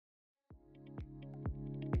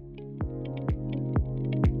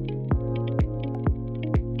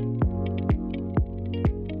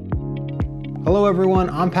Hello everyone,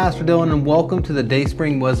 I'm Pastor Dylan and welcome to the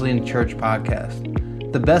Dayspring Wesleyan Church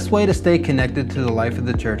podcast. The best way to stay connected to the life of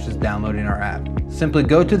the church is downloading our app. Simply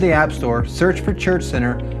go to the App Store, search for Church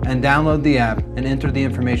Center, and download the app and enter the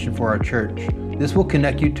information for our church. This will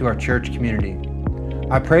connect you to our church community.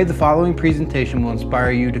 I pray the following presentation will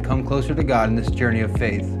inspire you to come closer to God in this journey of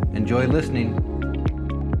faith. Enjoy listening.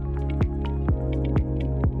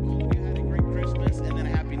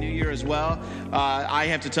 As well. I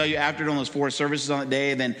have to tell you, after doing those 4 services on that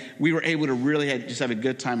day, then we were able to really have a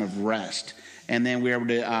good time of rest. And then we were able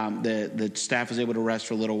to, the staff was able to rest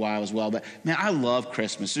for a little while as well. But man, I love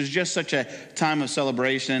Christmas. It's just such a time of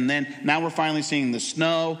celebration. And then now we're finally seeing the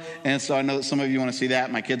snow. And so I know that some of you want to see that.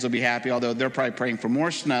 My kids will be happy, although they're probably praying for more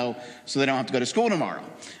snow so they don't have to go to school tomorrow.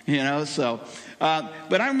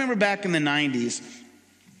 But I remember back in the 90s,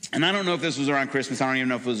 and I don't know if this was around Christmas. I don't even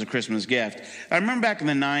know if it was a Christmas gift. I remember back in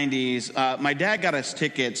the 90s, my dad got us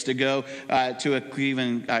tickets to go to a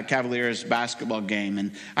Cleveland Cavaliers basketball game.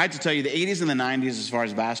 And I have to tell you, the 80s and the 90s, as far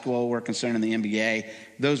as basketball were concerned in the NBA,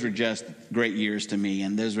 those were just great years to me.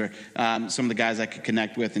 And those were some of the guys I could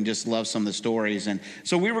connect with and just love some of the stories. And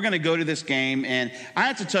so we were going to go to this game. And I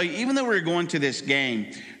have to tell you, even though we were going to this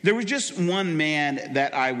game, there was just one man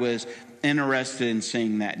that I was interested in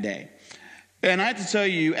seeing that day. And I have to tell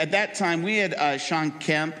you, at that time, we had Sean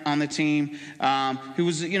Kemp on the team, who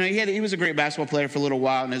was, he was a great basketball player for a little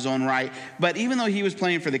while in his own right. But even though he was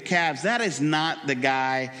playing for the Cavs, that is not the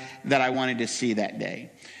guy that I wanted to see that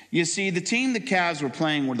day. You see, the team the Cavs were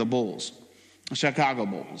playing were the Bulls, the Chicago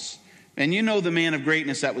Bulls. And you know the man of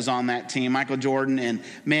greatness that was on that team, Michael Jordan. And,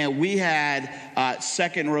 man, we had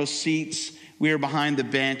second-row seats. We were behind the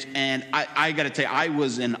bench, and I got to tell you, I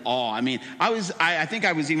was in awe. I mean, I think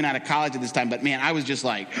I was even out of college at this time, but man, I was just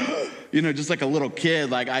like, just like a little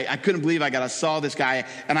kid. Like, I couldn't believe I saw this guy,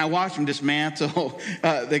 and I watched him dismantle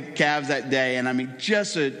the Cavs that day. And I mean,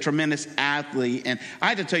 just a tremendous athlete. And I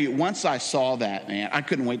had to tell you, once I saw that, man, I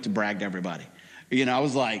couldn't wait to brag to everybody. I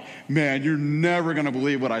was like, man, you're never going to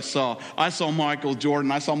believe what I saw. I saw Michael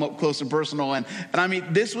Jordan. I saw him up close and personal. And I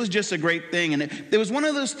mean, this was just a great thing. And it was one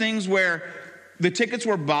of those things where the tickets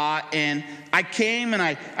were bought, and I came and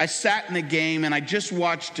I sat in the game, and I just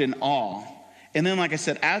watched in awe. And then, like I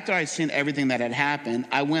said, after I'd seen everything that had happened,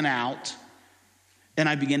 I went out, and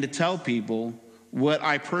I began to tell people what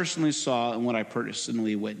I personally saw and what I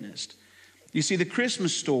personally witnessed. You see, the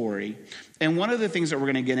Christmas story, and one of the things that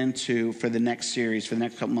we're going to get into for the next series, for the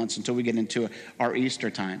next couple months until we get into our Easter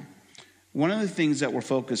time, one of the things that we're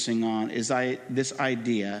focusing on is this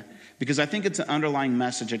idea, because I think it's an underlying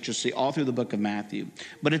message that you'll see all through the book of Matthew.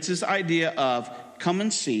 But it's this idea of come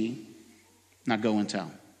and see, not go and tell.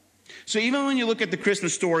 So even when you look at the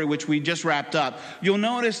Christmas story, which we just wrapped up, you'll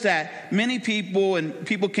notice that many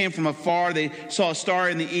people came from afar. They saw a star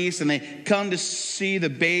in the east, and they come to see the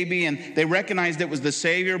baby, and they recognized it was the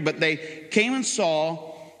Savior, but they came and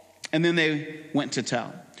saw, and then they went to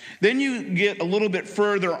tell. Then you get a little bit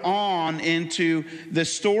further on into the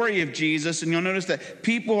story of Jesus, and you'll notice that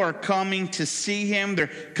people are coming to see him. They're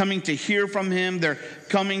coming to hear from him. They're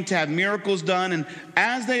coming to have miracles done. And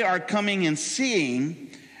as they are coming and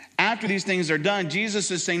seeing, after these things are done, Jesus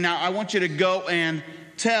is saying, now I want you to go and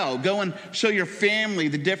go and show your family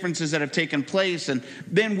the differences that have taken place. And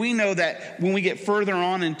then we know that when we get further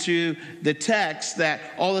on into the text, that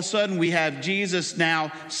all of a sudden we have Jesus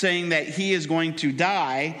now saying that he is going to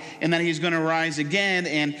die and that he's going to rise again.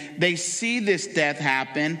 And they see this death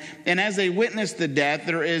happen. And as they witness the death,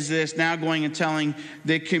 there is this now going and telling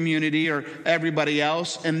the community or everybody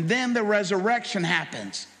else. And then the resurrection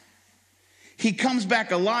happens. He comes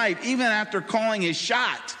back alive even after calling his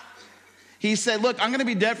shot. He said, look, I'm going to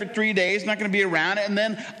be dead for 3 days, not going to be around, and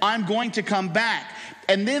then I'm going to come back.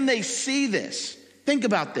 And then they see this. Think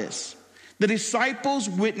about this. The disciples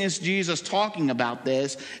witnessed Jesus talking about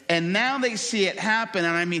this, and now they see it happen.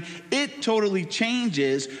 And I mean, it totally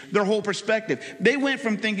changes their whole perspective. They went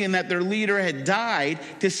from thinking that their leader had died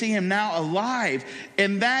to see him now alive.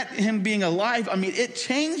 And that him being alive, I mean, it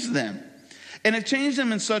changed them. And it changed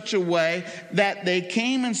them in such a way that they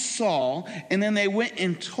came and saw, and then they went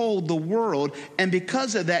and told the world. And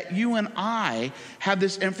because of that, you and I have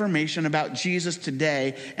this information about Jesus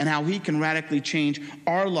today and how he can radically change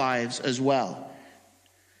our lives as well.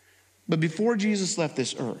 But before Jesus left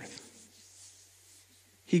this earth,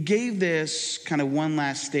 he gave this kind of one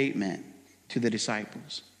last statement to the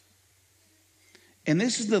disciples. And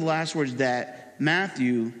this is the last words that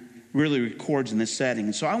Matthew really records in this setting.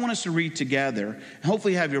 And so I want us to read together.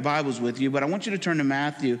 Hopefully you have your Bibles with you, but I want you to turn to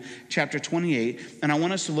Matthew chapter 28, and I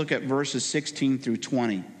want us to look at verses 16 through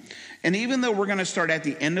 20. And even though we're going to start at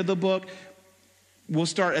the end of the book, we'll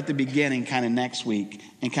start at the beginning kind of next week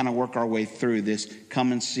and kind of work our way through this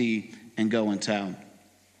come and see and go and tell.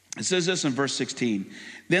 It says this in verse 16.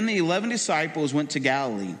 Then the 11 disciples went to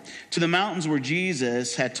Galilee, to the mountains where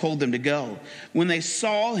Jesus had told them to go. When they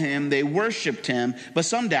saw him, they worshiped him, but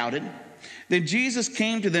some doubted. Then Jesus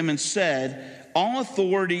came to them and said, all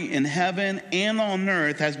authority in heaven and on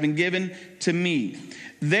earth has been given to me.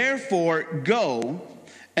 Therefore, go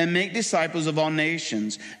and make disciples of all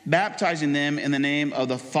nations, baptizing them in the name of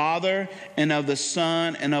the Father and of the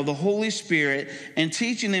Son and of the Holy Spirit, and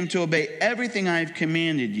teaching them to obey everything I have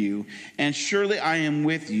commanded you. And surely I am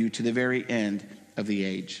with you to the very end of the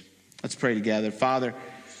age. Let's pray together. Father,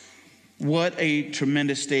 what a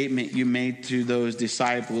tremendous statement you made to those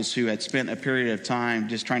disciples who had spent a period of time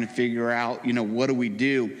just trying to figure out, what do we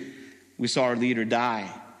do? We saw our leader die.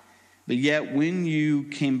 But yet when you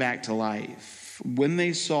came back to life, when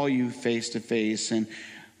they saw you face to face, and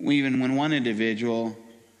even when one individual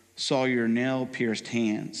saw your nail-pierced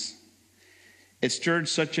hands, it stirred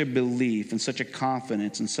such a belief and such a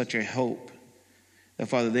confidence and such a hope that,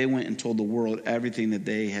 Father, they went and told the world everything that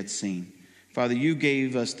they had seen. Father, you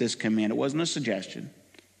gave us this command. It wasn't a suggestion.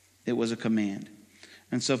 It was a command.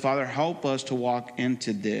 And so, Father, help us to walk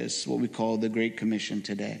into this, what we call the Great Commission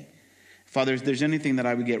today. Father, if there's anything that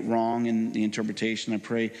I would get wrong in the interpretation, I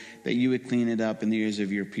pray that you would clean it up in the ears of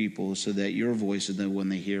your people so that your voice is the one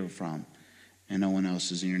they hear from and no one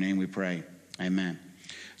else's. In your name we pray. Amen.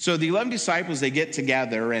 So the 11 disciples, they get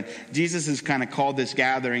together, and Jesus has kind of called this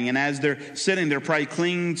gathering. And as they're sitting, they're probably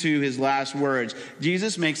clinging to his last words.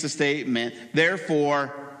 Jesus makes a statement,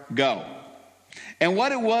 therefore, go. And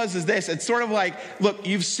what it was is this. It's sort of like, look,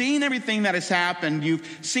 you've seen everything that has happened. You've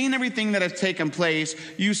seen everything that has taken place.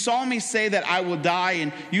 You saw me say that I will die,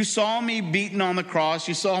 and you saw me beaten on the cross.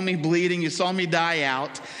 You saw me bleeding. You saw me die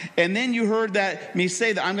out. And then you heard me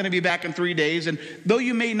say that I'm going to be back in 3 days. And though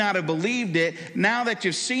you may not have believed it, now that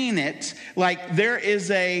you've seen it, like there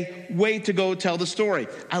is a way to go tell the story.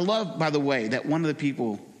 I love, by the way, that one of the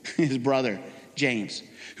people, his brother, James,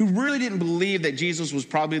 who really didn't believe that Jesus was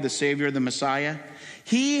probably the Savior, the Messiah,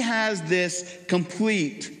 he has this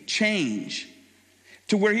complete change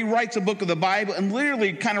to where he writes a book of the Bible and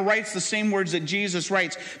literally kind of writes the same words that Jesus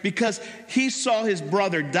writes, because he saw his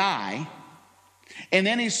brother die and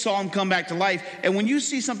then he saw him come back to life. And when you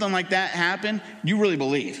see something like that happen, you really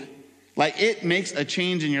believe. Like it makes a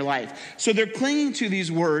change in your life. So they're clinging to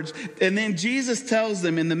these words, and then Jesus tells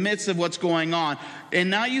them in the midst of what's going on, and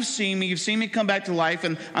now you've seen me come back to life,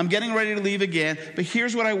 and I'm getting ready to leave again, but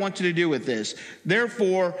here's what I want you to do with this.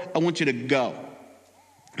 Therefore, I want you to go.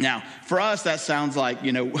 Now, for us, that sounds like,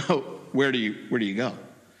 where do you go?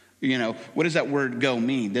 What does that word go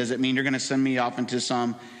mean? Does it mean you're going to send me off into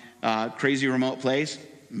some crazy remote place?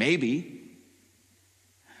 Maybe.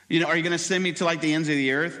 Are you going to send me to like the ends of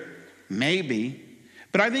the earth? Maybe.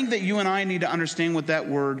 But I think that you and I need to understand what that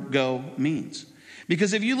word go means.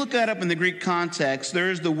 Because if you look that up in the Greek context,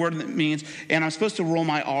 there's the word that means, and I'm supposed to roll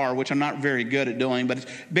my R, which I'm not very good at doing, but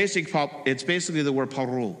it's basically the word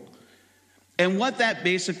parou. And what that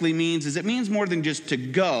basically means is it means more than just to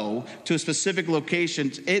go to a specific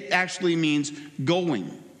location. It actually means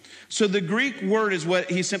going. So the Greek word is what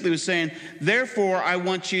he simply was saying. Therefore, I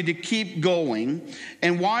want you to keep going.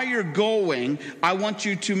 And while you're going, I want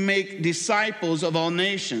you to make disciples of all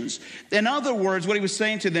nations. In other words, what he was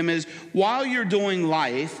saying to them is, while you're doing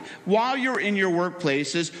life, while you're in your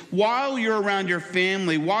workplaces, while you're around your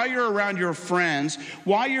family, while you're around your friends,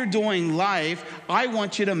 while you're doing life, I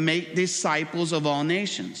want you to make disciples of all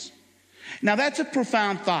nations. Now, that's a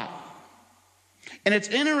profound thought. And it's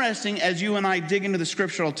interesting as you and I dig into the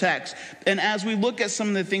scriptural text, and as we look at some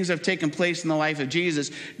of the things that have taken place in the life of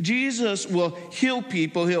Jesus, Jesus will heal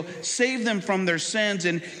people, he'll save them from their sins,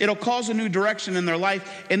 and it'll cause a new direction in their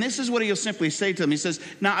life. And this is what he'll simply say to them. He says,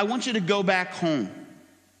 now I want you to go back home.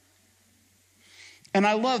 And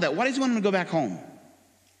I love that. Why does he want them to go back home?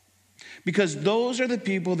 Because those are the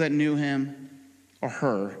people that knew him or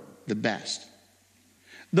her the best.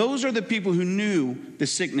 Those are the people who knew the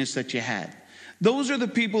sickness that you had. Those are the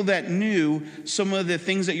people that knew some of the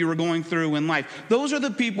things that you were going through in life. Those are the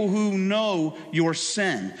people who know your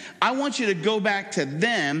sin. I want you to go back to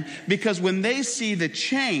them, because when they see the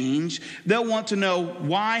change, they'll want to know,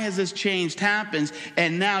 why has this change happened?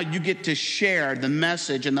 And now you get to share the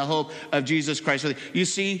message and the hope of Jesus Christ. You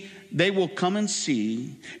see, they will come and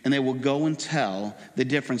see, and they will go and tell the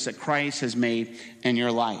difference that Christ has made in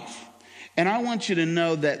your life. And I want you to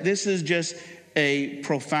know that this is just a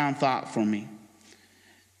profound thought for me.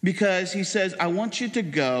 Because he says, I want you to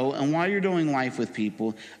go, and while you're doing life with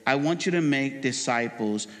people, I want you to make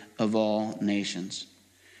disciples of all nations.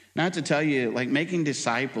 Not to tell you, like, making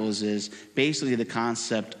disciples is basically the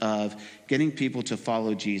concept of getting people to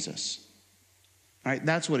follow Jesus. All right,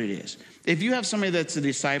 that's what it is. If you have somebody that's a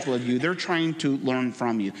disciple of you, they're trying to learn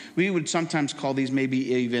from you. We would sometimes call these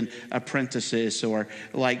maybe even apprentices, or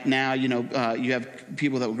like now, you have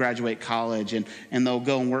people that will graduate college and they'll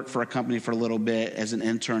go and work for a company for a little bit as an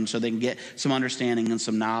intern so they can get some understanding and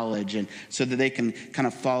some knowledge, and so that they can kind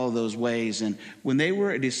of follow those ways. And when they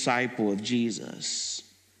were a disciple of Jesus,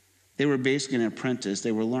 they were basically an apprentice.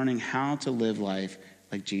 They were learning how to live life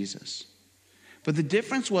like Jesus. But the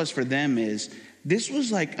difference was for them is this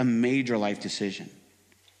was like a major life decision.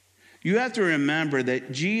 You have to remember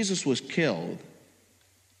that Jesus was killed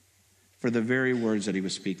for the very words that he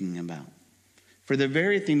was speaking about, for the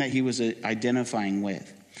very thing that he was identifying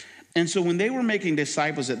with. And so when they were making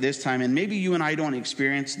disciples at this time, and maybe you and I don't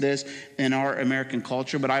experience this in our American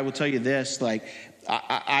culture, but I will tell you this, like,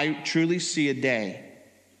 I truly see a day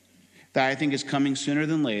that I think is coming sooner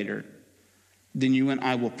than later, then you and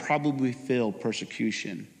I will probably feel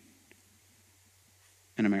persecution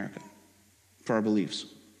in America for our beliefs.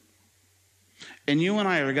 And you and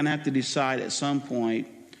I are going to have to decide at some point,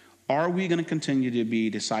 are we going to continue to be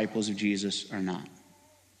disciples of Jesus or not?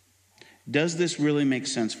 Does this really make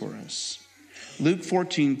sense for us? Luke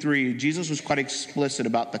 14:3, Jesus was quite explicit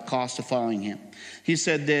about the cost of following him. He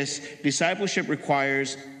said this: discipleship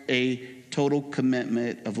requires a total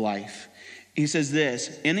commitment of life. He says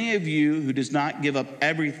this: any of you who does not give up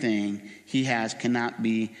everything he has cannot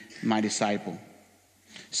be my disciple.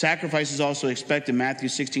 Sacrifice is also expected. Matthew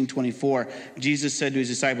 16:24, Jesus said to his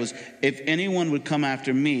disciples, if anyone would come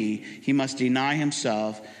after me, he must deny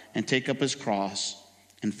himself and take up his cross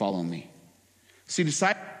and follow me. See,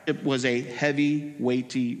 discipleship was a heavy,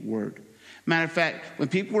 weighty word. Matter of fact, when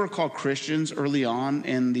people were called Christians early on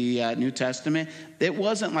in the New Testament, it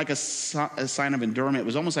wasn't like a sign of endurance. It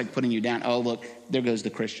was almost like putting you down. Oh, look, there goes the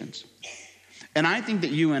Christians. And I think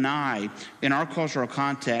that you and I, in our cultural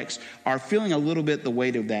context, are feeling a little bit the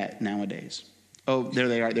weight of that nowadays. Oh, there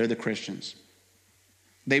they are. They're the Christians.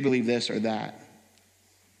 They believe this or that.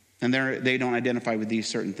 And they don't identify with these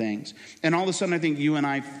certain things. And all of a sudden, I think you and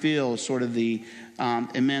I feel sort of the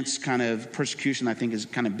immense kind of persecution I think is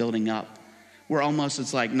kind of building up. Where almost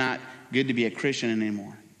it's like not good to be a Christian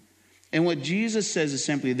anymore. And what Jesus says is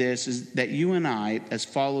simply this, is that you and I, as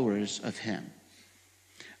followers of him,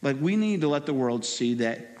 like, we need to let the world see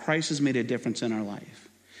that Christ has made a difference in our life.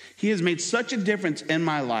 He has made such a difference in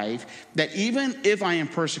my life that even if I am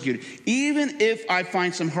persecuted, even if I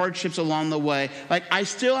find some hardships along the way, like, I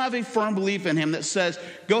still have a firm belief in him that says,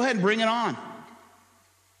 go ahead and bring it on.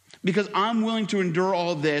 Because I'm willing to endure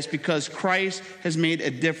all this because Christ has made a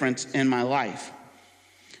difference in my life.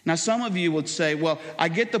 Now, some of you would say, well, I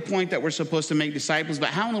get the point that we're supposed to make disciples, but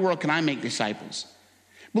how in the world can I make disciples?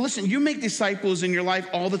 But listen, you make disciples in your life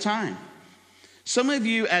all the time. Some of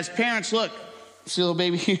you as parents, look, see little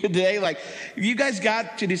baby here today, like, you guys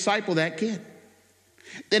got to disciple that kid.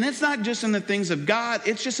 And it's not just in the things of God,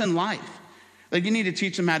 it's just in life. Like, you need to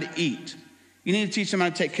teach them how to eat. You need to teach them how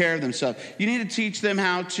to take care of themselves. You need to teach them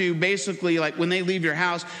how to basically, like, when they leave your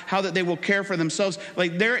house, how that they will care for themselves.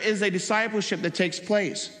 Like, there is a discipleship that takes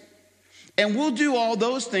place. And we'll do all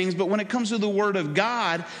those things, but when it comes to the Word of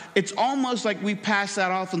God, it's almost like we pass that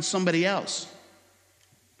off on somebody else.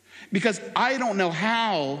 Because I don't know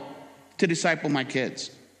how to disciple my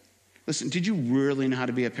kids. Listen, did you really know how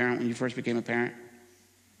to be a parent when you first became a parent?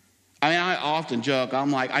 I mean, I often joke.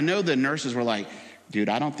 I'm like, I know the nurses were like, dude,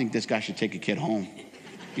 I don't think this guy should take a kid home.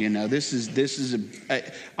 You know,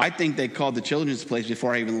 I think they called the children's place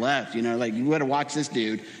before I even left. You know, like, you better watch this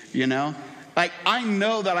dude, you know. Like, I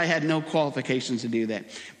know that I had no qualifications to do that.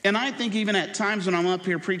 And I think even at times when I'm up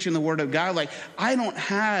here preaching the Word of God, like, I don't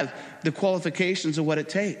have the qualifications of what it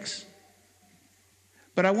takes.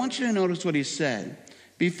 But I want you to notice what he said.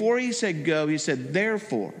 Before he said go, he said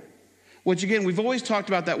therefore. Which, again, we've always talked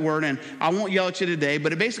about that word, and I won't yell at you today,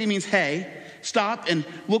 but it basically means, hey, stop and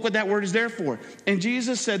look what that word is there for. And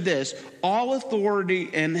Jesus said this: all authority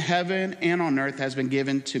in heaven and on earth has been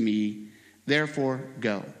given to me, therefore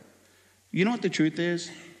go. You know what the truth is?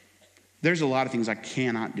 There's a lot of things I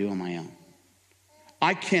cannot do on my own.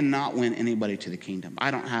 I cannot win anybody to the kingdom.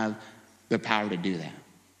 I don't have the power to do that.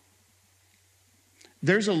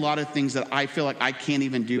 There's a lot of things that I feel like I can't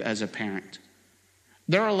even do as a parent.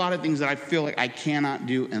 There are a lot of things that I feel like I cannot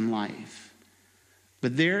do in life.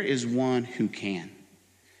 But there is one who can.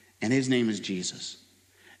 And his name is Jesus.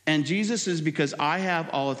 And Jesus is, because I have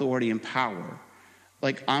all authority and power,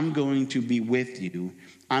 like, I'm going to be with you,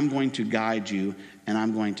 I'm going to guide you, and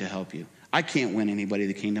I'm going to help you. I can't win anybody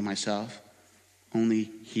to the kingdom myself.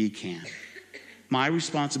 Only he can. My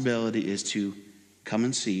responsibility is to come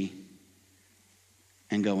and see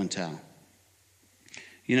and go and tell.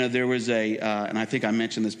 You know, there was and I think I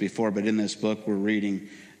mentioned this before, but in this book we're reading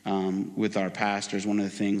with our pastors, one of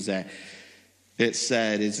the things that it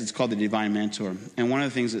said is, it's called The Divine Mentor. And one of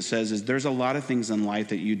the things it says is there's a lot of things in life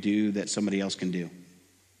that you do that somebody else can do,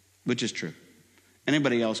 which is true.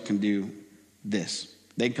 Anybody else can do this.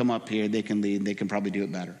 They can come up here, they can lead, they can probably do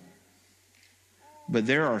it better. But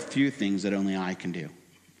there are a few things that only I can do.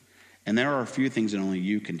 And there are a few things that only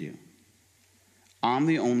you can do. I'm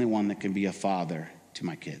the only one that can be a father to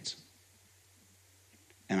my kids.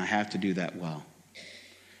 And I have to do that well.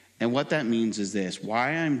 And what that means is this: while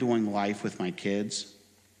I'm doing life with my kids,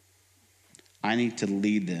 I need to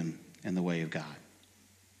lead them in the way of God.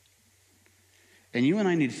 And you and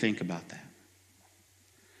I need to think about that.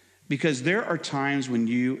 Because there are times when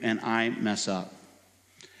you and I mess up.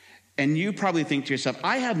 And you probably think to yourself,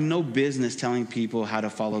 I have no business telling people how to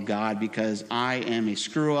follow God because I am a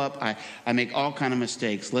screw up. I make all kind of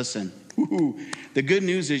mistakes. Listen, the good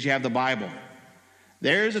news is you have the Bible.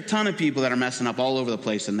 There's a ton of people that are messing up all over the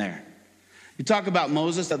place in there. You talk about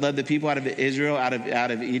Moses that led the people out of Israel, out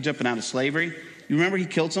of Egypt and out of slavery. You remember he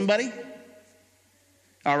killed somebody?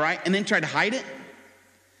 All right, and then tried to hide it.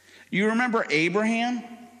 You remember Abraham?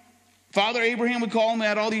 Father Abraham, we call him,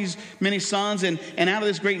 had all these many sons, and out of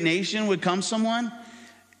this great nation would come someone.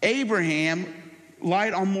 Abraham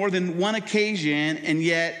lied on more than one occasion, and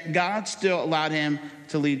yet God still allowed him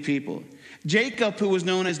to lead people. Jacob, who was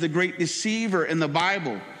known as the great deceiver in the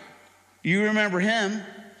Bible, you remember him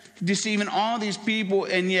deceiving all these people,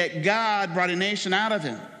 and yet God brought a nation out of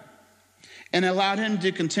him and allowed him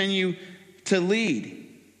to continue to lead.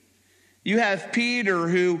 You have Peter,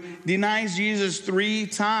 who denies Jesus 3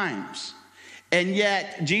 times. And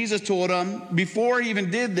yet Jesus told him before he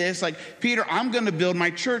even did this, like, Peter, I'm going to build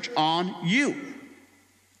my church on you.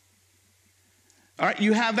 All right,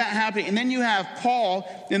 you have that happening. And then you have Paul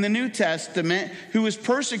in the New Testament, who is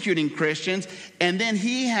persecuting Christians. And then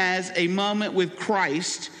he has a moment with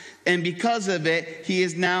Christ. And because of it, he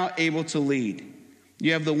is now able to lead.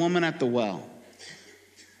 You have the woman at the well,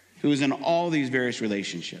 who is in all these various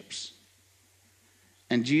relationships.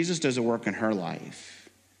 And Jesus does a work in her life.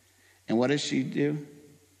 And what does she do?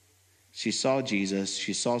 She saw Jesus.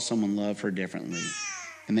 She saw someone love her differently.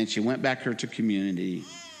 And then she went back to her community.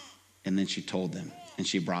 And then she told them. And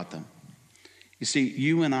she brought them. You see,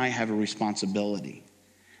 you and I have a responsibility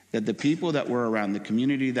that the people that we're around, the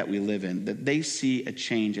community that we live in, that they see a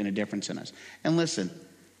change and a difference in us. And listen,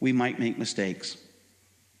 we might make mistakes.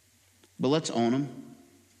 But let's own them.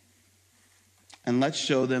 And let's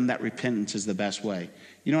show them that repentance is the best way.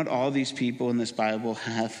 You know what all these people in this Bible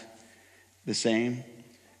have the same?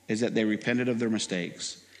 Is that they repented of their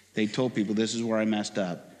mistakes. They told people, this is where I messed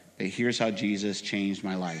up. But here's how Jesus changed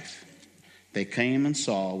my life. They came and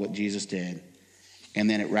saw what Jesus did. And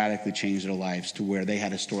then it radically changed their lives to where they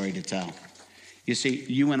had a story to tell. You see,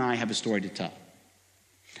 you and I have a story to tell.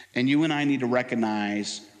 And you and I need to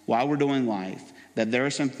recognize, while we're doing life, that there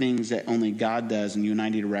are some things that only God does, and you and I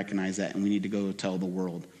need to recognize that, and we need to go tell the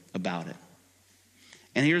world about it.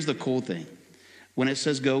 And here's the cool thing. When it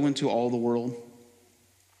says go into all the world,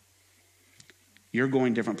 you're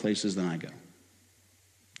going different places than I go.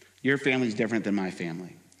 Your family's different than my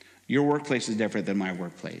family. Your workplace is different than my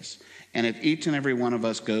workplace. And if each and every one of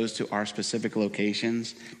us goes to our specific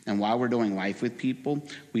locations, and while we're doing life with people,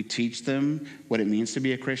 we teach them what it means to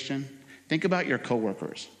be a Christian. Think about your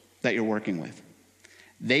coworkers that you're working with.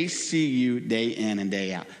 They see you day in and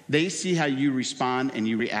day out. They see how you respond and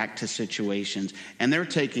you react to situations, and they're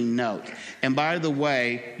taking note. And by the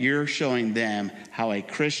way, you're showing them how a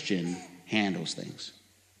Christian handles things.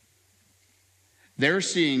 They're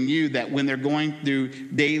seeing you, that when they're going through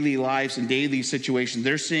daily lives and daily situations,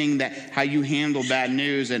 they're seeing that how you handle bad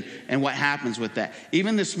news and what happens with that.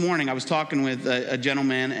 Even this morning, I was talking with a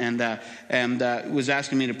gentleman and was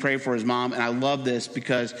asking me to pray for his mom. And I love this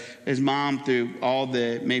because his mom, through all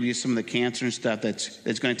the, maybe some of the cancer and stuff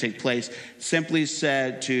that's going to take place, simply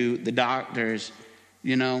said to the doctors,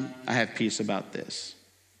 you know, I have peace about this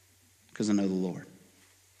because I know the Lord.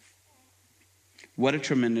 What a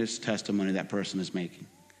tremendous testimony that person is making.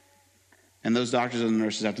 And those doctors and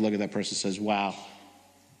nurses have to look at that person and says, wow,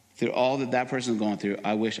 through all that person is going through,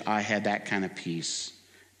 I wish I had that kind of peace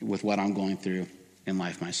with what I'm going through in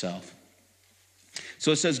life myself.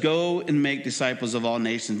 So it says, go and make disciples of all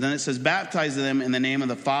nations. Then it says, baptize them in the name of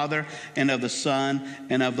the Father and of the Son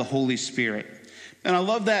and of the Holy Spirit. And I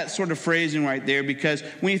love that sort of phrasing right there, because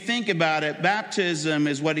when you think about it, baptism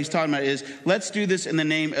is what he's talking about is, let's do this in the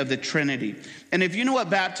name of the Trinity. And if you know what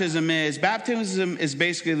baptism is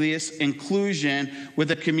basically this inclusion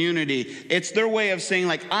with a community. It's their way of saying,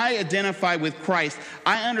 like, I identify with Christ.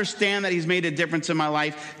 I understand that he's made a difference in my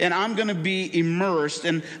life, and I'm going to be immersed,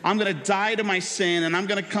 and I'm going to die to my sin, and I'm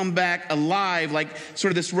going to come back alive, like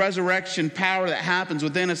sort of this resurrection power that happens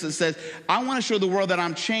within us that says, I want to show the world that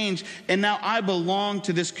I'm changed, and now I belong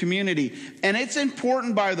to this community. And it's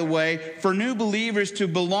important, by the way, for new believers to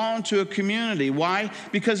belong to a community. Why?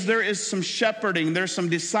 Because there is some shepherding, there's some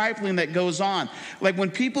discipling that goes on. Like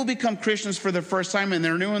when people become Christians for the first time and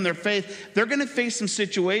they're new in their faith, they're going to face some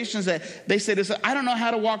situations that they say, I don't know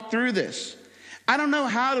how to walk through this. I don't know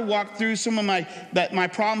how to walk through some of my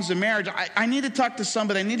problems in marriage. I need to talk to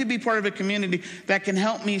somebody. I need to be part of a community that can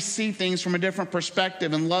help me see things from a different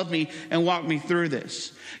perspective and love me and walk me through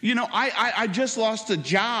this. You know, I just lost a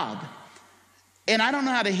job. And I don't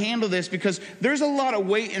know how to handle this, because there's a lot of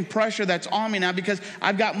weight and pressure that's on me now, because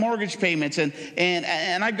I've got mortgage payments and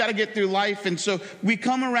I've got to get through life. And so we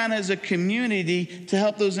come around as a community to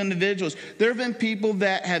help those individuals. There have been people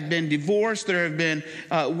that have been divorced. There have been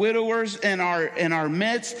widowers in our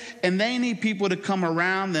midst, and they need people to come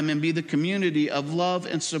around them and be the community of love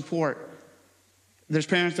and support. There's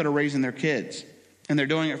parents that are raising their kids, and they're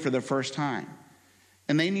doing it for the first time.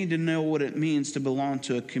 And they need to know what it means to belong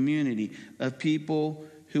to a community of people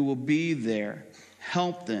who will be there,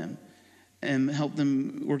 help them, and help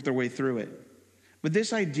them work their way through it. But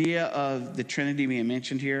this idea of the Trinity being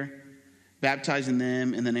mentioned here, baptizing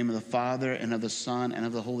them in the name of the Father and of the Son and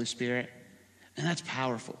of the Holy Spirit, and that's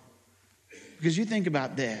powerful. Because you think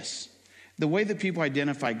about this. The way that people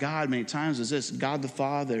identify God many times is this: God the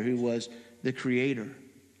Father, who was the creator,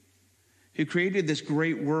 who created this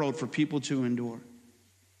great world for people to endure.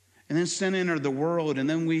 And then sin entered the world, and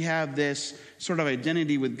then we have this sort of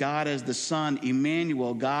identity with God as the Son,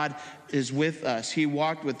 Emmanuel. God is with us. He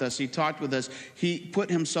walked with us. He talked with us. He put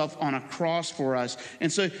himself on a cross for us.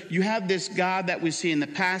 And so you have this God that we see in the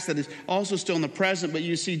past that is also still in the present, but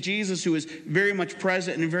you see Jesus, who is very much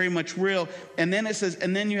present and very much real. And then it says,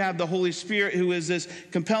 and then you have the Holy Spirit, who is this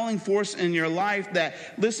compelling force in your life that,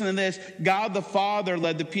 listen to this, God the Father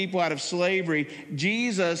led the people out of slavery.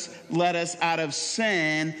 Jesus led us out of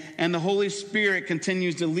sin, and the Holy Spirit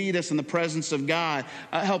continues to lead us in the presence of God,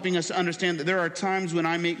 helping us to understand that there are times when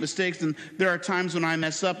I make mistakes, and there are times when I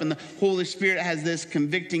mess up, and the Holy Spirit has this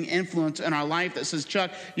convicting influence in our life that says,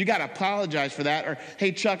 Chuck, you got to apologize for that. Or,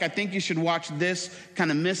 hey, Chuck, I think you should watch this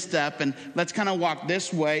kind of misstep, and let's kind of walk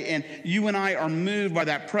this way. And you and I are moved by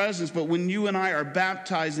that presence. But when you and I are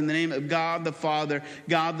baptized in the name of God the Father,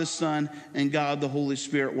 God the Son, and God the Holy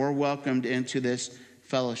Spirit, we're welcomed into this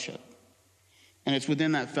fellowship. And it's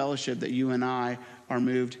within that fellowship that you and I are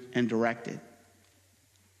moved and directed.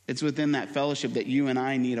 It's within that fellowship that you and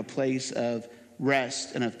I need a place of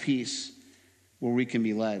rest and of peace where we can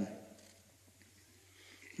be led.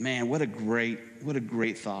 Man, what a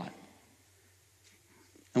great thought.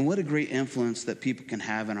 And what a great influence that people can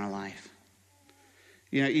have in our life.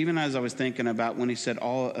 You know, even as I was thinking about when he said,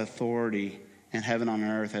 all authority in heaven and on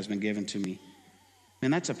earth has been given to me.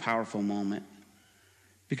 Man, that's a powerful moment.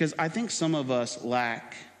 Because I think some of us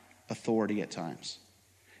lack authority at times.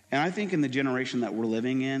 And I think in the generation that we're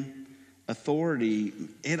living in, authority,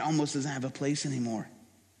 it almost doesn't have a place anymore.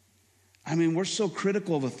 I mean, we're so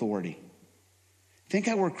critical of authority. Think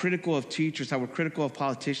how we're critical of teachers, how we're critical of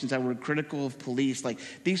politicians, how we're critical of police. Like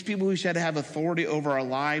these people who should have authority over our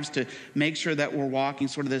lives to make sure that we're walking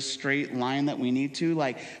sort of this straight line that we need to.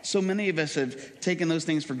 Like so many of us have taken those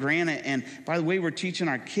things for granted. And by the way, we're teaching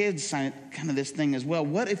our kids kind of this thing as well.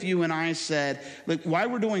 What if you and I said, look, while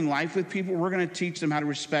we're doing life with people, we're going to teach them how to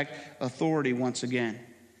respect authority once again.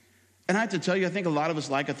 And I have to tell you, I think a lot of us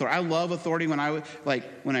like authority. I love authority. When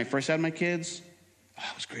I first had my kids,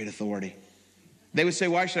 it was great authority. They would say,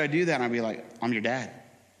 why should I do that? And I'd be like, I'm your dad.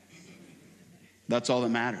 That's all that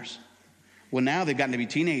matters. Well, now they've gotten to be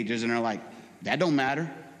teenagers, and they're like, that don't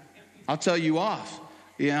matter. I'll tell you off.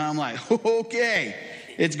 You know, I'm like, okay,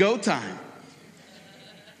 it's go time.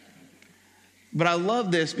 But I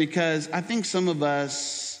love this because I think some of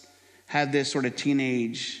us have this sort of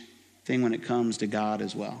teenage thing when it comes to God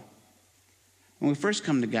as well. When we first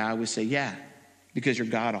come to God, we say, yeah, because you're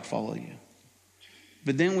God, I'll follow you.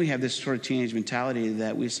 But then we have this sort of teenage mentality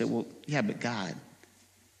that we say, well, yeah, but God,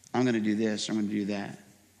 I'm going to do this, or I'm going to do that.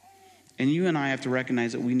 And you and I have to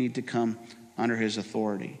recognize that we need to come under his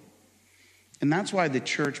authority. And that's why the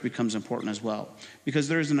church becomes important as well. Because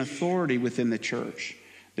there's an authority within the church.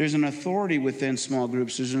 There's an authority within small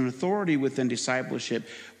groups. There's an authority within discipleship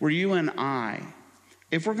where you and I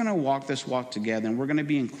if we're going to walk this walk together and we're going to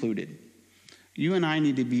be included, you and I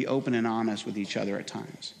need to be open and honest with each other at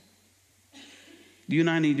times. You and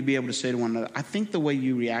I need to be able to say to one another, I think the way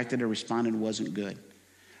you reacted or responded wasn't good.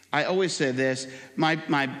 I always say this,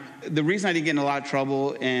 the reason I didn't get in a lot of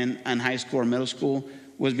trouble in high school or middle school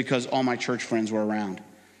was because all my church friends were around.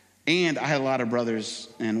 And I had a lot of brothers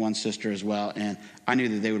and one sister as well, and I knew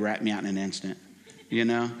that they would rat me out in an instant, you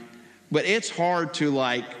know? But it's hard to,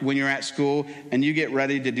 like, when you're at school and you get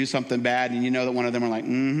ready to do something bad and you know that one of them are like,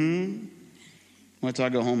 wait till I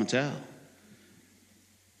go home and tell.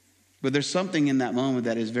 But there's something in that moment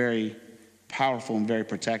that is very powerful and very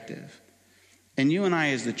protective. And you and I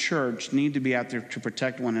as the church need to be out there to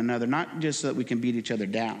protect one another, not just so that we can beat each other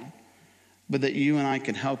down, but that you and I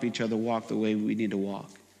can help each other walk the way we need to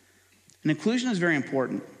walk. And inclusion is very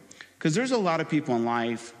important because there's a lot of people in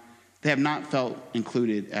life that have not felt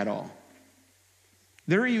included at all.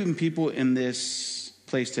 There are even people in this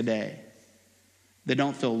place today that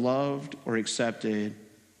don't feel loved or accepted.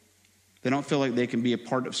 They don't feel like they can be a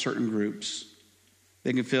part of certain groups.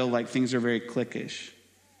 They can feel like things are very cliquish.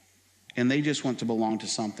 And they just want to belong to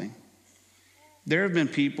something. There have been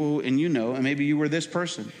people, and you know, and maybe you were this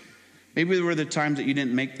person. Maybe there were the times that you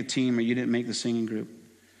didn't make the team or you didn't make the singing group.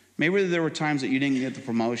 Maybe there were times that you didn't get the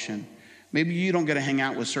promotion. Maybe you don't get to hang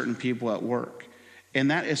out with certain people at work.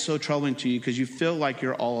 And that is so troubling to you because you feel like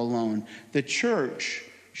you're all alone. The church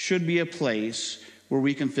should be a place where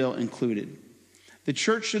we can feel included. The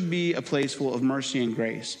church should be a place full of mercy and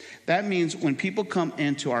grace. That means when people come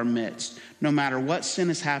into our midst, no matter what sin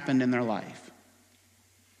has happened in their life,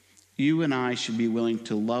 you and I should be willing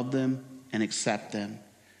to love them and accept them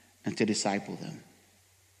and to disciple them.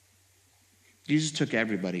 Jesus took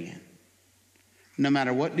everybody in. No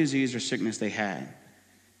matter what disease or sickness they had,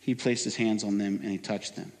 he placed his hands on them and he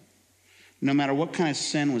touched them. No matter what kind of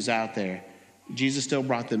sin was out there, Jesus still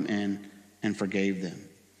brought them in and forgave them.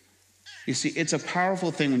 You see, it's a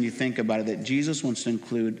powerful thing when you think about it that Jesus wants to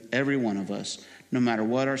include every one of us, no matter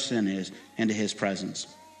what our sin is, into his presence.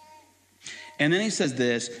 And then he says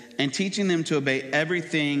this, and teaching them to obey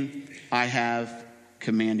everything I have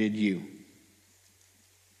commanded you.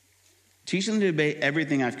 Teaching them to obey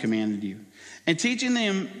everything I've commanded you. And teaching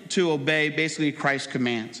them to obey basically Christ's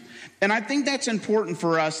commands. And I think that's important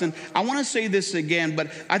for us. And I want to say this again,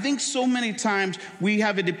 but I think so many times we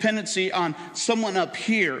have a dependency on someone up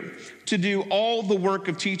here to do all the work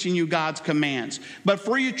of teaching you God's commands. But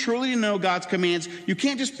for you truly to know God's commands, you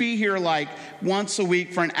can't just be here like once a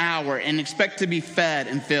week for an hour and expect to be fed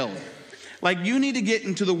and filled. Like you need to get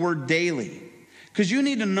into the word daily. Because you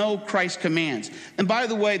need to know Christ's commands. And by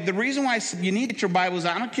the way, the reason why I said you need to get your Bibles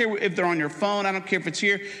out, I don't care if they're on your phone, I don't care if it's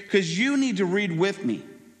here, because you need to read with me.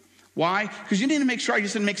 Why? Because you need to make sure I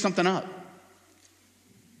just didn't make something up.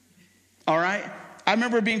 All right? I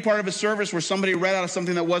remember being part of a service where somebody read out of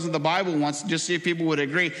something that wasn't the Bible once, just to see if people would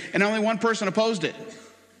agree, and only one person opposed it.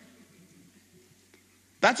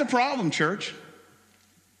 That's a problem, church.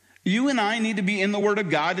 You and I need to be in the Word of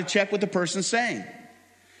God to check what the person's saying.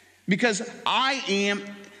 Because I am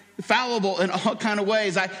fallible in all kind of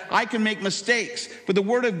ways. I can make mistakes. But the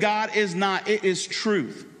Word of God is not. It is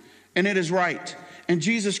truth. And it is right. And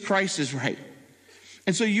Jesus Christ is right.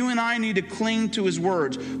 And so you and I need to cling to his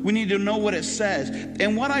words. We need to know what it says.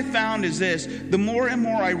 And what I found is this. The more and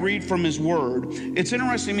more I read from his word, it's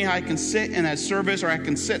interesting to me how I can sit in a service or I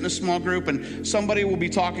can sit in a small group and somebody will be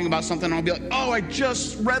talking about something and I'll be like, oh, I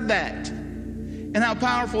just read that. And how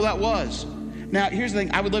powerful that was. Now, here's the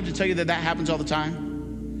thing. I would love to tell you that happens all the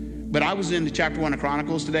time. But I was into chapter 1 of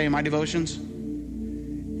Chronicles today in my devotions.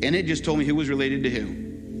 And it just told me who was related to who.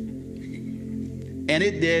 And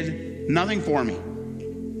it did nothing for me.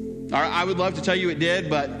 All right, I would love to tell you it did,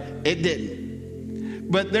 but it didn't.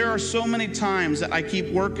 But there are so many times that I keep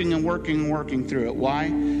working and working and working through it. Why?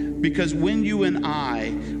 Because when you and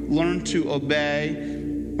I learn to obey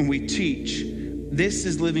and we teach, this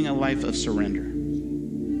is living a life of surrender.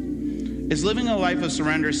 It's living a life of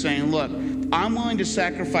surrender saying, look, I'm willing to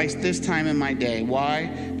sacrifice this time in my day. Why?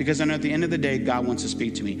 Because I know at the end of the day, God wants to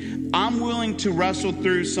speak to me. I'm willing to wrestle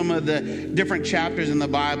through some of the different chapters in the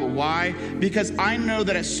Bible. Why? Because I know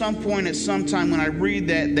that at some point, at some time when I read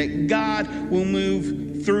that God will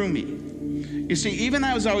move through me. You see, even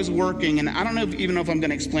as I was working, and I don't know even know if I'm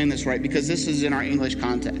going to explain this right, because this is in our English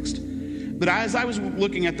context. But as I was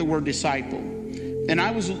looking at the word disciple, and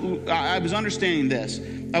I was understanding this.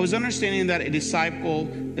 I was understanding that a disciple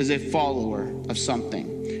is a follower of something.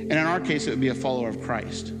 And in our case, it would be a follower of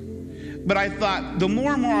Christ. But I thought, the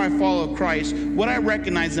more and more I follow Christ, what I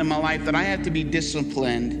recognize in my life, that I have to be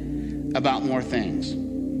disciplined about more things.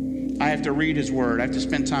 I have to read his word. I have to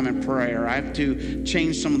spend time in prayer. I have to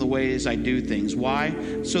change some of the ways I do things. Why?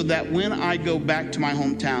 So that when I go back to my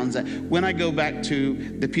hometowns, that when I go back to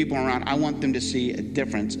the people around, I want them to see a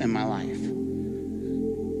difference in my life.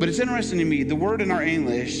 But it's interesting to me, the word in our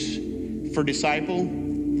English for disciple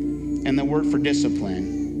and the word for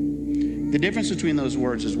discipline, the difference between those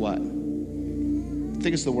words is what? I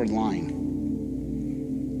think it's the word line.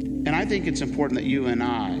 And I think it's important that you and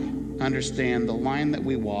I understand the line that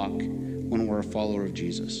we walk when we're a follower of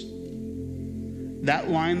Jesus. That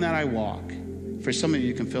line that I walk, for some of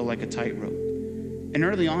you, can feel like a tightrope. And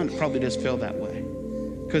early on, it probably does feel that way.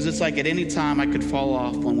 Because it's like at any time I could fall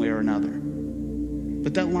off one way or another.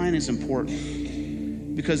 But that line is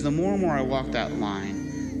important. Because the more and more I walk that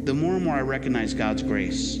line, the more and more I recognize God's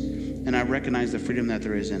grace. And I recognize the freedom that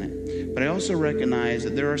there is in it. But I also recognize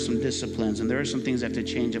that there are some disciplines and there are some things I have to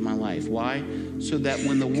change in my life. Why? So that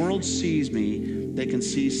when the world sees me, they can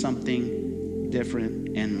see something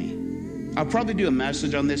different in me. I'll probably do a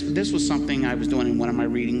message on this, but this was something I was doing in one of my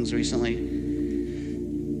readings recently.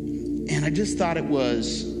 And I just thought it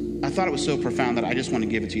was so profound that I just want to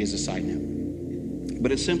give it to you as a side note.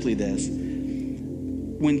 But it's simply this.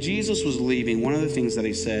 When Jesus was leaving, one of the things that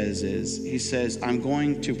he says, I'm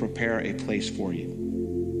going to prepare a place for you.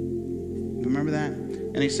 Remember that?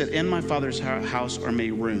 And he said, in my Father's house are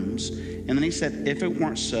many rooms. And then he said, if it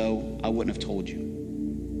weren't so, I wouldn't have told you.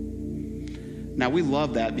 Now, we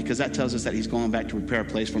love that because that tells us that he's going back to prepare a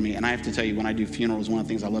place for me. And I have to tell you, when I do funerals, one of the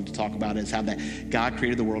things I love to talk about is how that God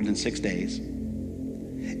created the world in 6 days.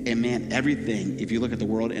 And man, everything, if you look at the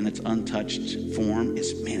world in its untouched form,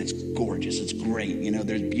 it's gorgeous. It's great. You know,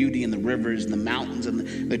 there's beauty in the rivers and the mountains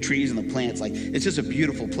and the trees and the plants. Like, it's just a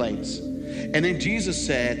beautiful place. And then Jesus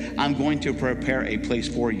said, I'm going to prepare a place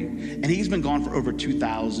for you. And he's been gone for over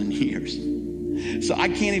 2,000 years. So I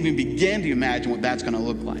can't even begin to imagine what that's going to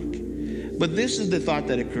look like. But this is the thought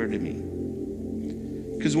that occurred to me.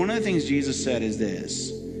 Because one of the things Jesus said is this: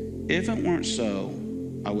 if it weren't so,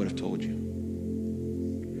 I would have told you.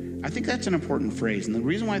 I think that's an important phrase. And the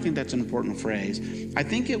reason why I think that's an important phrase, I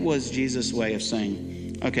think it was Jesus' way of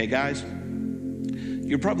saying, okay, guys,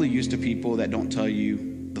 you're probably used to people that don't tell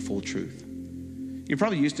you the full truth. You're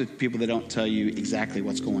probably used to people that don't tell you exactly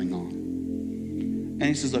what's going on. And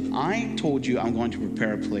he says, look, I told you I'm going to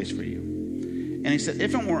prepare a place for you. And he said,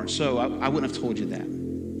 if it weren't so, I wouldn't have told you that.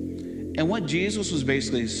 And what Jesus was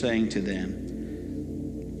basically saying to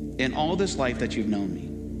them, in all this life that you've known me,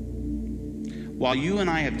 while you and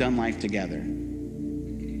I have done life together,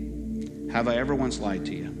 have I ever once lied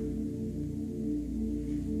to you?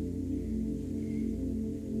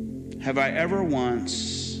 Have I ever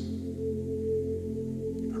once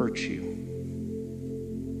hurt you?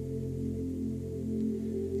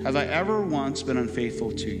 Have I ever once been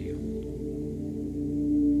unfaithful to you?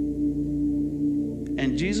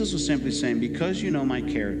 And Jesus was simply saying, because you know my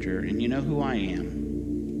character and you know who I am,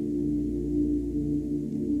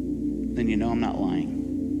 then you know I'm not lying.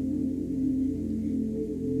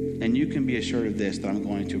 And you can be assured of this, that I'm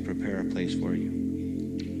going to prepare a place for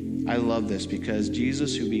you. I love this because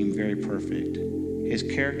Jesus, who being very perfect, his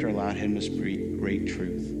character allowed him to speak great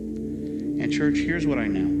truth. And church, here's what I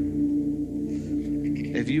know.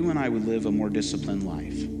 If you and I would live a more disciplined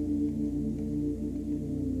life,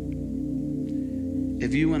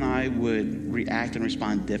 if you and I would react and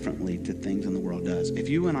respond differently to things in the world does, if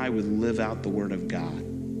you and I would live out the word of God,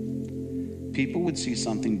 people would see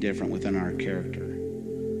something different within our character.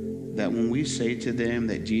 That when we say to them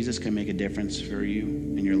that Jesus can make a difference for you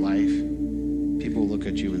in your life, people will look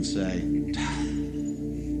at you and say,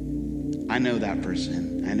 I know that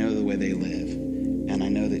person. I know the way they live. And I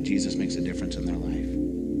know that Jesus makes a difference in their life.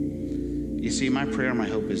 You see, my prayer, my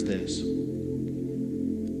hope is this.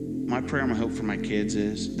 My prayer, my hope for my kids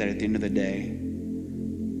is that at the end of the day,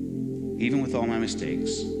 even with all my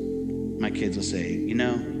mistakes, my kids will say, you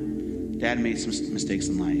know, Dad made some mistakes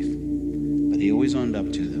in life, but he always owned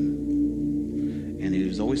up to them. And he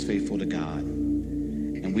was always faithful to God.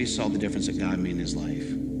 And we saw the difference that God made in his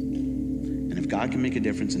life. And if God can make a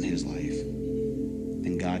difference in his life,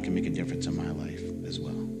 then God can make a difference in my life as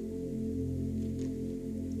well.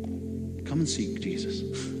 Come and see Jesus.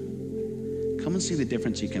 Come and see the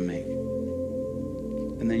difference he can make.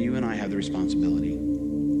 And then you and I have the responsibility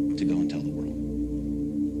to go and tell the world.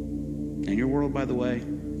 And your world, by the way,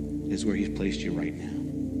 is where he's placed you right now.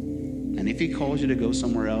 And if he calls you to go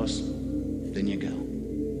somewhere else, then you go.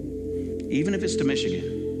 Even if it's to Michigan,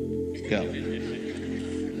 go.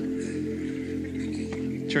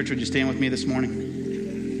 Church, would you stand with me this morning?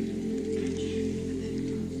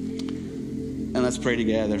 And And let's pray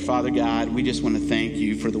together. Father God, we just want to thank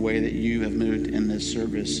you for the way that you have moved in this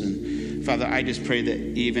service. And Father, I just pray that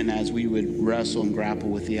even as we would wrestle and grapple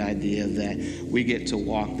with the idea that we get to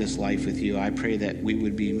walk this life with you, I pray that we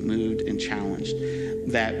would be moved and challenged,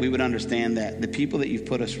 that we would understand that the people that you've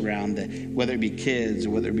put us around, that whether it be kids or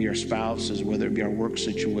whether it be our spouses, whether it be our work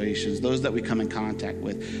situations, those that we come in contact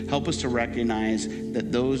with, help us to recognize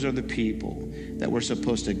that those are the people that we're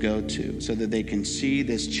supposed to go to so that they can see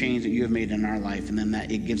this change that you have made in our life, and then that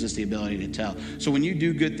it gives us the ability to tell. So when you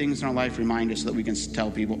do good things in our life, remind us so that we can tell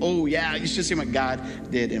people, oh yeah, you should see what God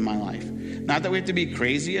did in my life. Not that we have to be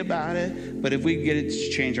crazy about it, but if we get it to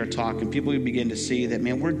change our talk and people begin to see that,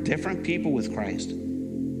 man, we're different people with Christ,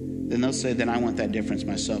 then they'll say, then I want that difference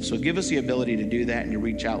myself. So give us the ability to do that and to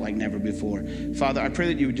reach out like never before. Father, I pray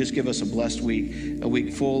that you would just give us a blessed week, a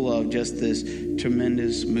week full of just this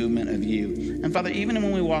tremendous movement of you. And Father, even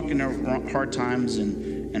when we walk into hard times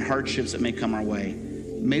and hardships that may come our way,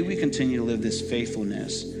 may we continue to live this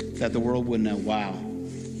faithfulness that the world would know, wow,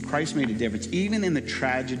 Christ made a difference. Even in the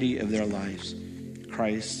tragedy of their lives,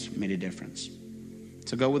 Christ made a difference.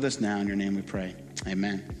 So go with us now. In your name we pray.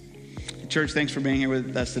 Amen. Church, thanks for being here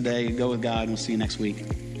with us today. Go with God, and we'll see you next week.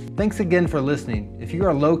 Thanks again for listening. If you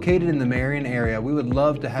are located in the Marion area, we would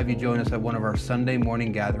love to have you join us at one of our Sunday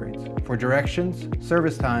morning gatherings. For directions,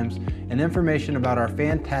 service times, and information about our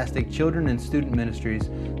fantastic children and student ministries,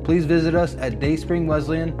 please visit us at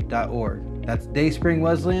dayspringwesleyan.org. That's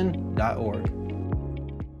dayspringwesleyan.org.